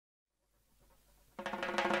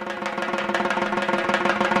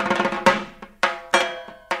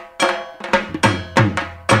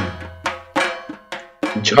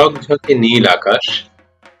ঝকঝকে নীল আকাশ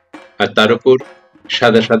আর তার উপর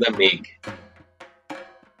সাদা সাদা মেঘ।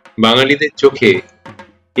 বাঙালিদের চোখে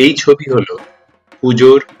এই ছবি হলো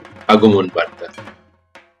পুজোর আগমন বার্তা।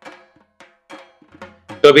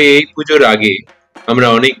 তবে এই পুজোর আগে আমরা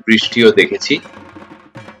অনেক বৃষ্টিও দেখেছি,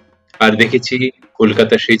 আর দেখেছি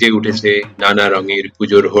কলকাতা সেজে উঠেছে নানা রঙের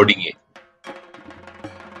পুজোর হোর্ডিংয়ে।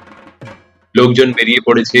 লোকজন বেরিয়ে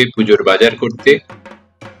পড়েছে পুজোর বাজার করতে,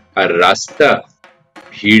 আর রাস্তা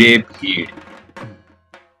ভিড়ে ভিড়।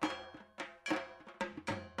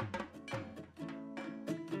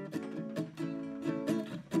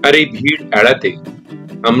 আর এই ভিড় এড়াতে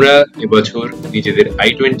আমরা এবছর নিজেদের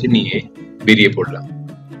i20 নিয়ে বেরিয়ে পড়লাম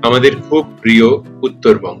আমাদের খুব প্রিয়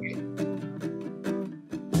উত্তরবঙ্গে।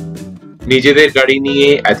 নিজেদের গাড়ি নিয়ে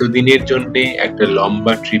এতদিনের জন্য একটা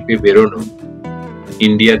লম্বা ট্রিপে বেরোনো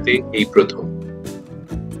ইন্ডিয়াতে এই প্রথম।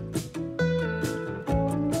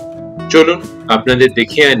 চলুন আপনাদের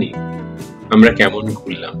দেখে আনি আমরা কেমন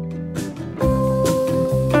ঘুরলাম।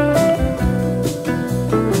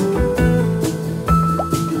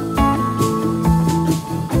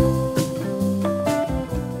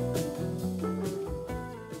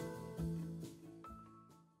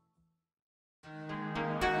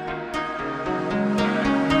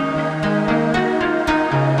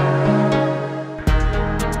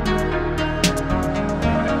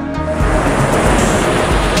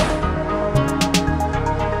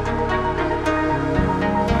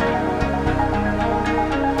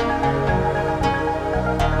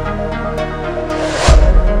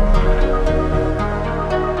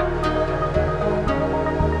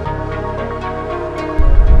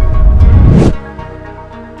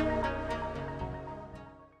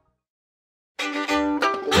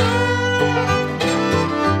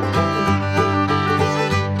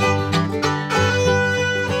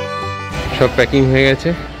 সব প্যাকিং হয়ে গেছে,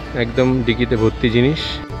 একদম ডিকিতে ভর্তি জিনিস।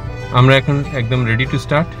 আমরা এখন একদম ready to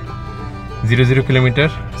start. 0 kilometre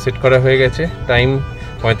set করা হয়ে গেছে, time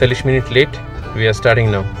 45 minute late. We are starting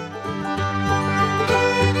now.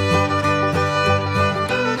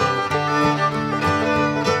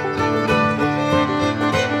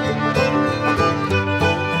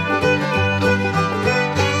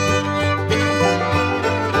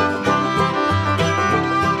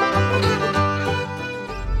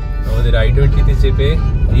 i20 চেপে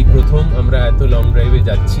এই প্রথম আমরা এত লং ড্রাইভে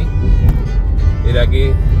যাচ্ছি। এর আগে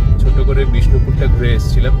ছোট করে বিষ্ণুপুরটা ঘুরে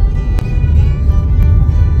এসেছিলাম।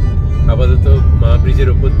 আপাতত মা ব্রিজের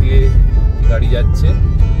ওপর দিয়ে গাড়ি যাচ্ছে।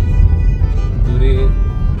 দূরে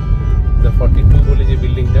দ্য 42 বলে যে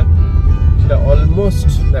বিল্ডিংটা, সেটা অলমোস্ট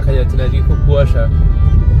দেখা যাচ্ছে না। আজকে খুব কুয়াশা,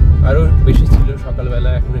 আরো বেশি ছিল সকালবেলা,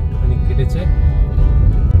 এখন একটুখানি কেটেছে।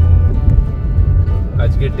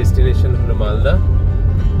 আজকের ডেস্টিনেশন হলো মালদা,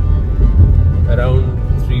 around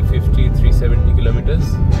 350-370 kilometers.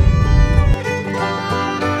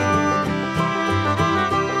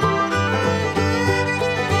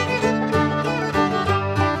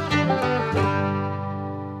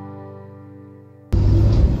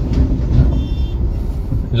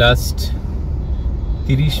 লাস্ট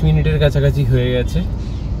 30 মিনিটের কাছাকাছি হয়ে গেছে,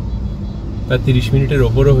 বা 30 মিনিটের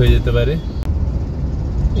ওপরও হয়ে যেতে পারে।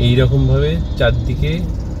 এইরকম ভাবে চারদিকে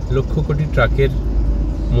লক্ষ কোটি ট্রাকের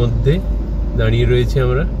মধ্যে দাঁড়িয়ে রয়েছে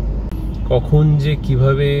আমরা। কখন যে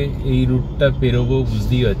কিভাবে এই রুটটা পেরোবো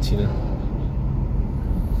বুঝতেই পারছি না।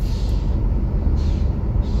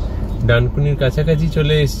 ডানকুনির কাছাকাছি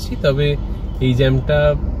চলে এসেছি, তবে এই জ্যামটা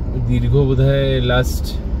দীর্ঘ বোধহয় লাস্ট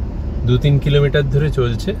 2-3 কিলোমিটার ধরে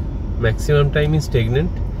চলছে। ম্যাক্সিমাম টাইমই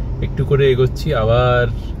স্টেগনেন্ট, একটু করে এগোচ্ছি আবার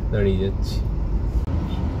দাঁড়িয়ে যাচ্ছি।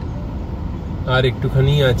 আর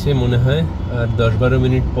একটুখানি আছে মনে হয়, আর 10-12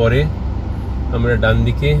 মিনিট পরে আমরা ডান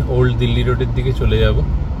দিকে ওল্ড দিল্লি রোডের দিকে চলে যাব।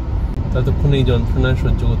 ততক্ষণ এই যন্ত্রণা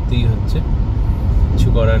সহ্য করতেই হচ্ছে, কিছু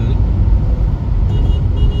করার নেই।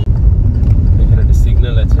 এখানে একটা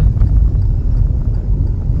সিগন্যাল আছে,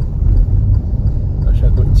 আশা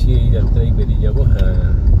করছি এই যাত্রায় বেরিয়ে যাব। হ্যাঁ,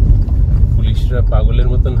 পুলিশরা পাগলের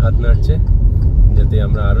মতন হাত নাড়ছে যাতে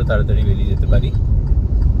আমরা আরো তাড়াতাড়ি বেরিয়ে যেতে পারি।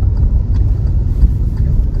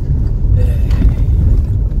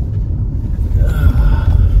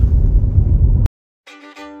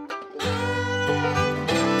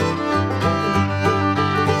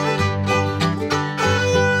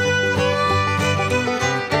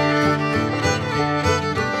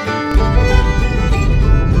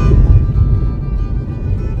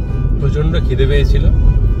 প্রচন্ড খিদে পেয়েছিল,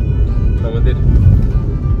 আমাদের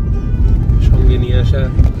সঙ্গে নিয়ে আসা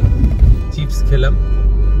চিপস খেলাম,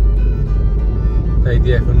 তাই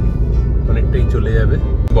দিয়ে এখন অনেকটাই চলে যাবে।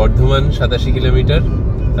 বর্ধমান 87 কিলোমিটার,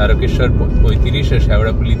 তারকেশ্বর 35 আর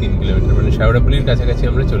শেওড়াফুলি 3 কিলোমিটার, মানে শেওড়াফুলির কাছাকাছি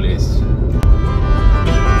আমরা চলে এসেছি।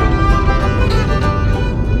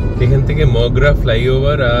 এখান থেকে Mogra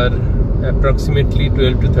flyover R approximately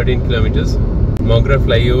 12 to 13 kilometres. Mogra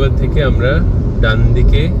flyover থেকে আমরা ডান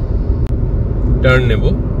দিকে টার্ন নেব,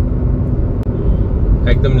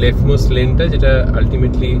 একদম লেফট মোস্ট লেনটা, যেটা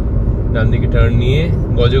আলটিমেটলি ডান দিকে টার্ন নিয়ে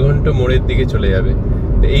গজঘণ্ট মোড়ের দিকে চলে যাবে।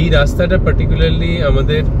 এই রাস্তাটা পার্টিকুলারলি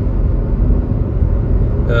আমাদের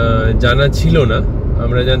জানা ছিল না।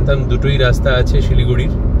 আমরা জানতাম দুটোই রাস্তা আছে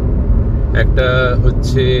শিলিগুড়ির, একটা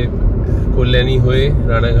হচ্ছে কল্যাণী হয়ে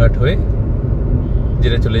রানাঘাট হয়ে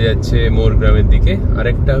যেটা চলে যাচ্ছে মোর গ্রামের দিকে,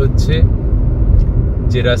 আরেকটা হচ্ছে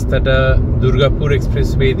যে রাস্তাটা দুর্গাপুর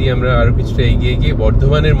এক্সপ্রেসওয়ে দিয়ে আমরা আরো কিছুটা এগিয়ে গিয়ে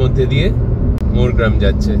বর্ধমানের মধ্যে দিয়ে মোর গ্রাম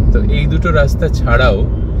যাচ্ছে। তো এই দুটো রাস্তা ছাড়াও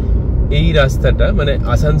এই রাস্তাটা মানে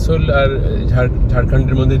আসানসোল আর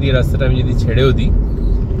ঝাড়খণ্ডের মধ্যে দিয়ে রাস্তাটা আমি যদি ছেড়েও দিই,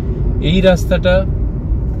 এই রাস্তাটা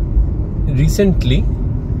রিসেন্টলি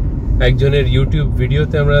একজনের ইউটিউব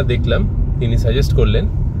ভিডিওতে আমরা দেখলাম, তিনি সাজেস্ট করলেন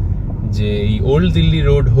যে এই ওল্ড দিল্লি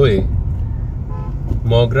রোড হয়ে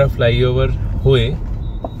মগরা ফ্লাইওভার হয়ে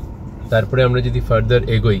তারপরে আমরা যদি ফার্দার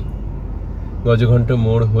এগোই গজঘণ্ট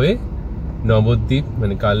মোড় হয়ে নবদ্বীপ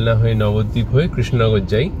মানে কালনা হয়ে নবদ্বীপ হয়ে কৃষ্ণনগর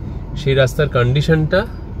যাই, সেই রাস্তার কন্ডিশনটা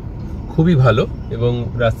খুবই ভালো এবং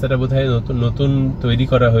রাস্তাটা বোধহয় নতুন নতুন তৈরি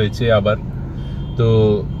করা হয়েছে আবার। তো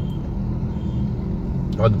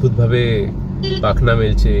অদ্ভুতভাবে পাখনা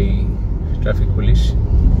মেলছে এই ট্রাফিক পুলিশ।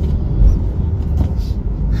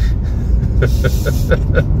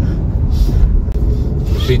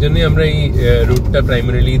 সেই জন্যই আমরা এই রুটটা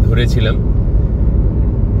প্রাইমারিলি ধরেছিলাম।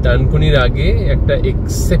 ডানকুনির আগে একটা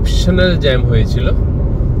এক্সেপশনাল জ্যাম হয়েছিল,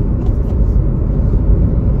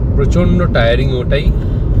 প্রচন্ড টায়ারিং ওটাই।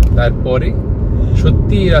 তারপরে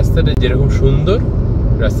সত্যি এই রাস্তাটা যেরকম সুন্দর,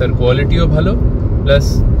 রাস্তার কোয়ালিটিও ভালো, প্লাস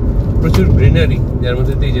প্রচুর গ্রিনারি, যার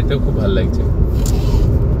মধ্যে দিয়ে যেতেও খুব ভালো লাগছে।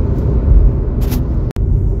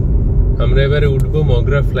 আমরা এবারে উঠবো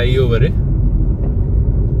মগরা ফ্লাইওভারে।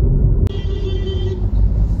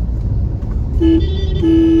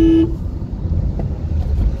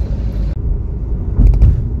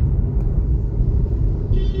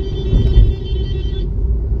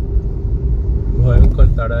 ভয়ঙ্কর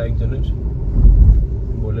তাড়া একজনের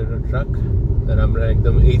বোলেরো ট্রাক, আর আমরা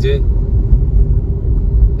একদম এই যে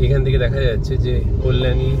এখান থেকে দেখা যাচ্ছে যে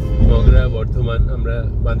কল্যাণী মগরা বর্ধমান, আমরা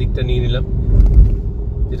বাঁদিকটা নিয়ে নিলাম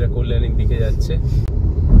যেটা কল্যাণীর দিকে যাচ্ছে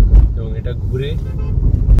এবং এটা ঘুরে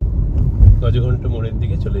গজঘণ্ট মোড়ের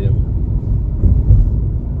দিকে চলে যাব।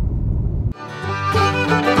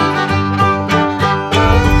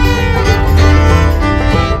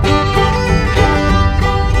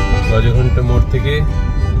 গজঘণ্ট মোড় থেকে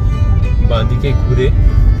বাঁদিকে ঘুরে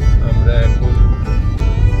আমরা এখন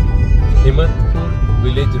হেমাদপুর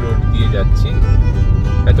ভিলেজ রোড দিয়ে যাচ্ছি।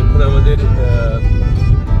 এতক্ষণ আমাদের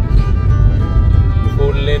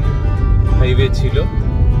 4 লেন হাইওয়ে ছিল,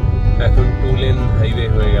 এখন 2 লেন হাইওয়ে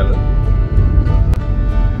হয়ে গেল।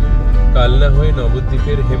 কালনা হয়ে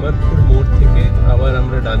নবদ্বীপের হেমাদপুর মোড় থেকে আবার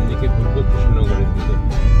আমরা ডান দিকে ঘুরবো কৃষ্ণনগরের দিকে।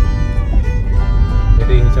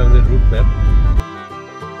 এটাই হচ্ছে আমাদের রুট ম্যাপ।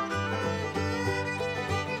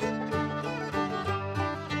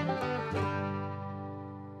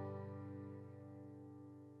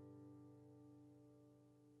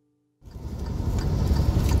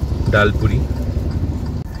 ডালপুরি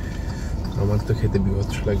আমার তো খেতে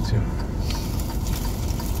বিভৎস লাগছে।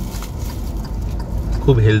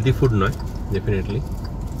 খুব হেলদি ফুড নয় ডেফিনেটলি।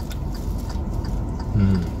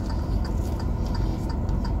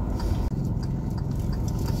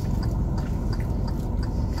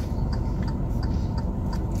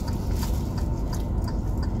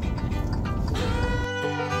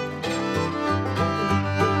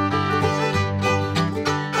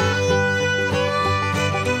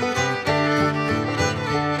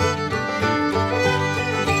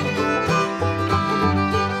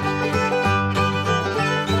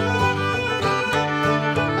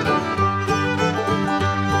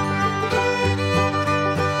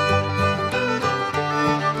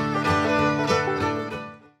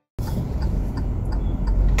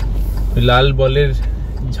 লাল বলের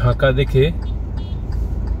ঝাঁকা দেখে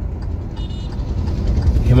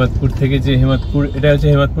হেমাদপুর থেকে যে হেমাদপুর, এটা হচ্ছে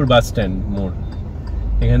হেমাদপুর বাস স্ট্যান্ড মোড়,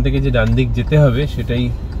 এখান থেকে যে ডান দিক যেতে হবে সেটাই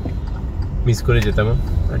মিস করে যেতাম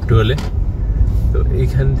একটু হলে। তো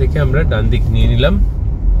এইখান থেকে আমরা ডান দিক নিয়ে নিলাম।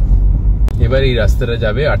 এবার এই রাস্তাটা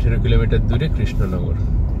যাবে 18 কিলোমিটার দূরে কৃষ্ণনগর।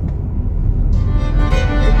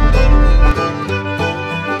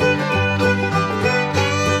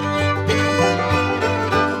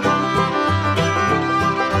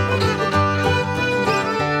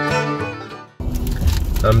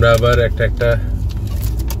 আমরা আবার একটা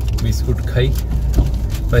বিস্কুট খাই,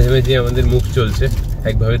 মাঝে মাঝে আমাদের মুখ চলছে,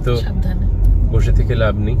 একভাবে তো বসে থেকে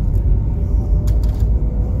লাভ নেই।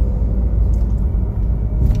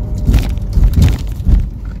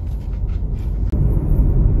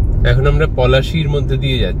 এখন আমরা পলাশির মধ্যে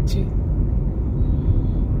দিয়ে যাচ্ছি,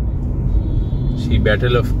 সেই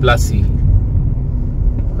ব্যাটেল অফ প্লাসি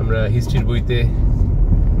আমরা হিস্ট্রির বইতে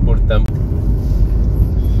পড়তাম।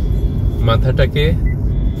 মাথাটাকে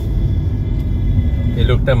এই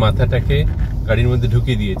লোকটা মাথাটাকে গাড়ির মধ্যে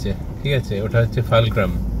ঢুকিয়ে দিয়েছে, ঠিক আছে? ওটা হচ্ছে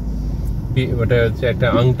ফালক্রাম, ওটা হচ্ছে একটা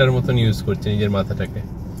আংটার মতন ইউজ করছে নিজের মাথাটাকে,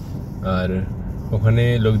 আর ওখানে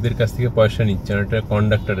লোকদের কাছ থেকে পয়সা নিচ্ছে, ওটা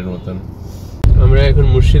কন্ডাক্টরের মতন। আমরা এখন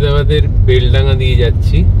মুর্শিদাবাদের বেলডাঙ্গা দিয়ে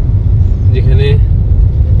যাচ্ছি, যেখানে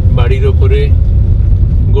বাড়ির ওপরে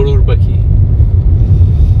গরুর পাখি।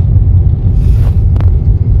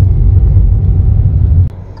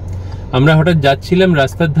 আমরা হঠাৎ যাচ্ছিলাম,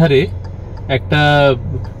 রাস্তার ধারে একটা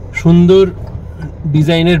সুন্দর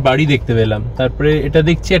ডিজাইনের বাড়ি দেখতে পেলাম। তারপরে এটা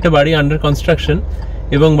দেখছি একটা বাড়ি আন্ডার কনস্ট্রাকশন,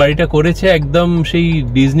 এবং বাড়িটা করেছে একদম সেই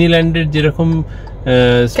ডিজনিল্যান্ডের যেরকম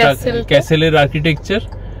ক্যাসেলের আর্কিটেকচার,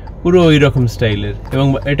 পুরো ওই রকম স্টাইলের। এবং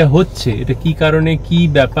এটা হচ্ছে, এটা কি কারণে, কি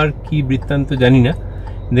ব্যাপার, কি বৃত্তান্ত জানি না,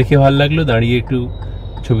 দেখে ভালো লাগলো, দাঁড়িয়ে একটু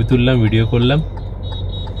ছবি তুললাম, ভিডিও করলাম।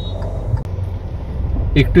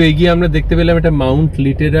 একটু এগিয়ে আমরা দেখতে পেলাম একটা মাউন্ট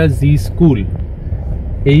লিটেরা জি স্কুল।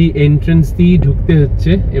 এই এন্ট্রান্স দিয়ে ঢুকতে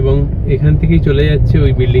হচ্ছে এবং এখান থেকেই চলে যাচ্ছে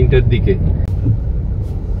ওই বিল্ডিংটার দিকে।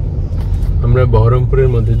 আমরা বহরমপুরের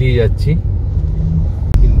মধ্যে দিয়ে যাচ্ছি,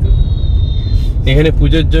 কিন্তু এখানে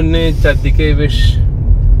পুজোর জন্য চারদিকে বেশ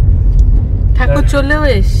ঠাকুর চলেও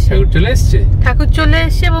এসছে। ঠাকুর চলে এসছে, ঠাকুর চলে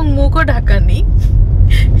এসছে এবং মুখও ঢাকা নেই।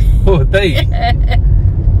 ও তাই?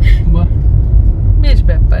 বাহ, বেশ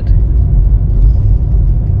ব্যাপার।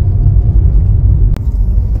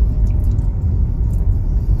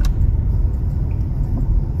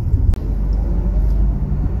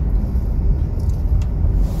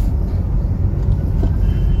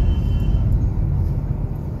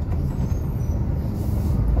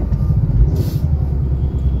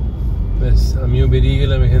 আমিও বেরিয়ে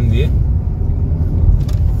গেলাম এখান দিয়ে।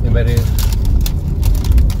 এবারে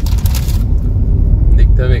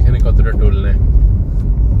দেখতে হবে এখানে কতটা টোল নেয়।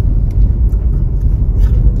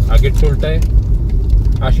 আগের টোলটায়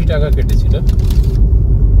 80 টাকা কেটেছিল।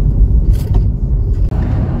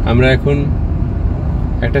 আমরা এখন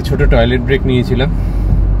একটা ছোট টয়লেট ব্রেক নিয়েছিলাম,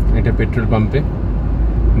 এটা পেট্রোল পাম্পে,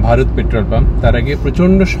 ভারত পেট্রোল পাম্প। তার আগে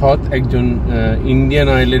প্রচণ্ড সৎ একজন ইন্ডিয়ান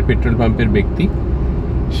অয়েলের পেট্রোল পাম্পের ব্যক্তি,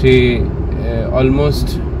 সে অলমোস্ট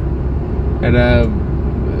একটা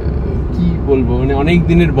কি বলবো, মানে অনেক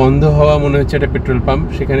দিনের বন্ধ হওয়া মনে হচ্ছে একটা পেট্রোল পাম্প,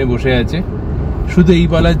 সেখানে বসে আছে শুধু এই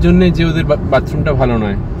বলার জন্য যে ওদের বাথরুমটা ভালো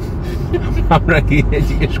নয়। আমরা গিয়ে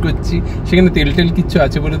জিজ্ঞেস করছি, সেখানে তেল টেল কিচ্ছু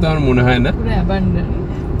আছে বলে তো আমার মনে হয় না,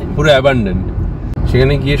 পুরো অ্যাবান্ডেন্ট।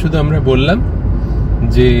 সেখানে গিয়ে শুধু আমরা বললাম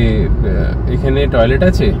যে এখানে টয়লেট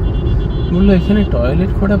আছে, বললো এখানে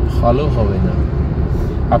টয়লেট করা ভালো হবে না,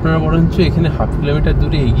 আপনারা বরঞ্চ এখানে হাফ কিলোমিটার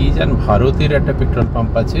দূরে এগিয়ে যান, ভারতের একটা পেট্রোল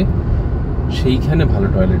পাম্প আছে, সেইখানে ভালো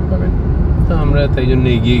টয়লেট পাবেন। তো আমরা তাই জন্য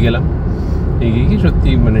এগিয়ে গেলাম। এগিয়ে গিয়ে সত্যি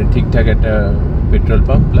মানে ঠিকঠাক একটা পেট্রোল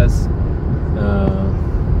পাম্প, প্লাস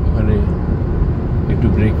ওখানে একটু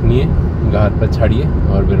ব্রেক নিয়ে গা হাত পা ছাড়িয়ে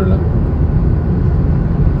আবার বেরোলাম।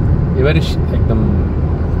 এবারে একদম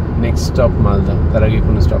নেক্সট স্টপ মালদা, তার আগে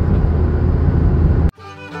কোনো স্টপ নেই।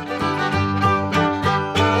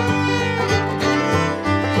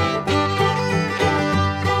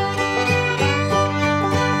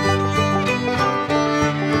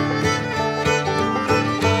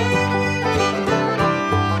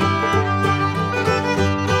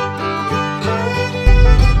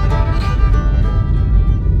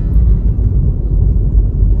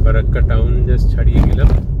 ফারাক্কা টাউন জাস্ট ছাড়িয়ে গেলাম।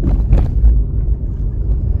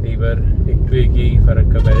 এইবার একটু এগিয়েই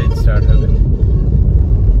ফারাক্কা ব্যারেজ স্টার্ট হবে।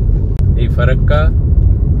 এই ফারাক্কা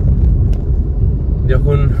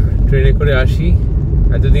যখন ট্রেনে করে আসি,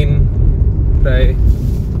 এতদিন প্রায়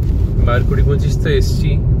 12-25 তো এসছি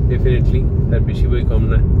ডেফিনেটলি, তার বেশি বই কম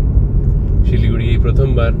না। শিলিগুড়ি এই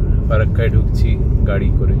প্রথমবার ফারাক্কায় ঢুকছি গাড়ি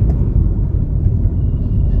করে।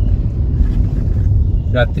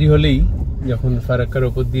 রাত্রি হলেই যখন ফারাক্কার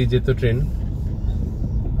ওপর দিয়ে যেত ট্রেন,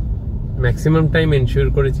 ম্যাক্সিমাম টাইম এনশিওর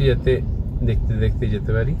করেছি যাতে দেখতে দেখতে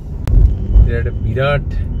যেতে পারি। এটা একটা বিরাট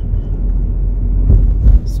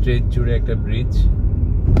স্ট্রেচ জুড়ে একটা ব্রিজ,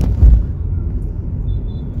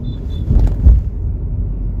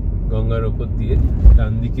 গঙ্গার ওপর দিয়ে।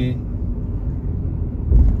 ডান দিকে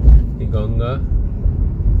এই গঙ্গা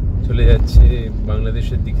চলে যাচ্ছে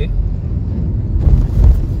বাংলাদেশের দিকে,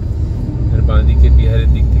 আর বাঁ দিকে বিহারের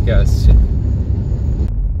দিক থেকে আসছে।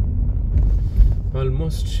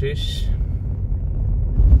 অলমোস্ট শেষ,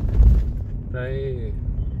 প্রায়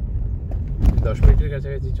 10 মিনিটের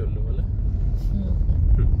কাছাকাছি চললো বলে।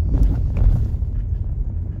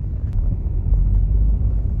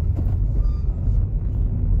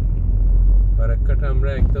 রাস্তাটা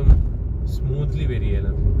আমরা একদম স্মুথলি বেরিয়ে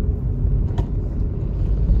এলাম।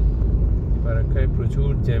 ফারাক্কায় প্রচুর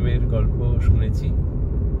জ্যামের গল্প শুনেছি,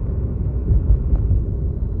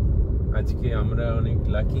 আজকে আমরা অনেক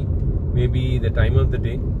lucky, maybe the time of the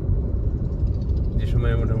day, যে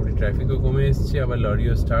সময় মোটামুটি ট্রাফিকও কমে এসছে, আবার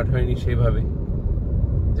লরিও স্টার্ট হয়নি সেভাবে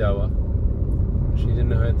যাওয়া, সেই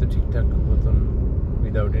জন্য হয়তো ঠিকঠাক মতন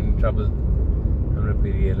উইদাউট এনি ট্রাবল আমরা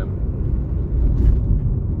পেরিয়ে এলাম।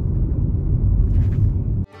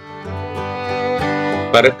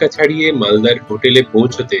 ফারাক্কা ছাড়িয়ে মালদার হোটেলে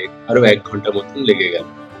পৌঁছতে আরো 1 ঘন্টা মতন লেগে গেল।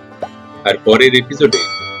 আর পরের এপিসোডে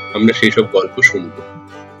আমরা সেই সব গল্প শুনব।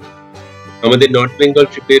 আমাদের নর্থ বেঙ্গল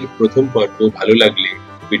ট্রিপের প্রথম পর্ব ভালো লাগলে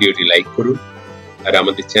ভিডিওটি লাইক করুন আর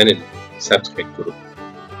আমাদের চ্যানেল সাবস্ক্রাইব করুন।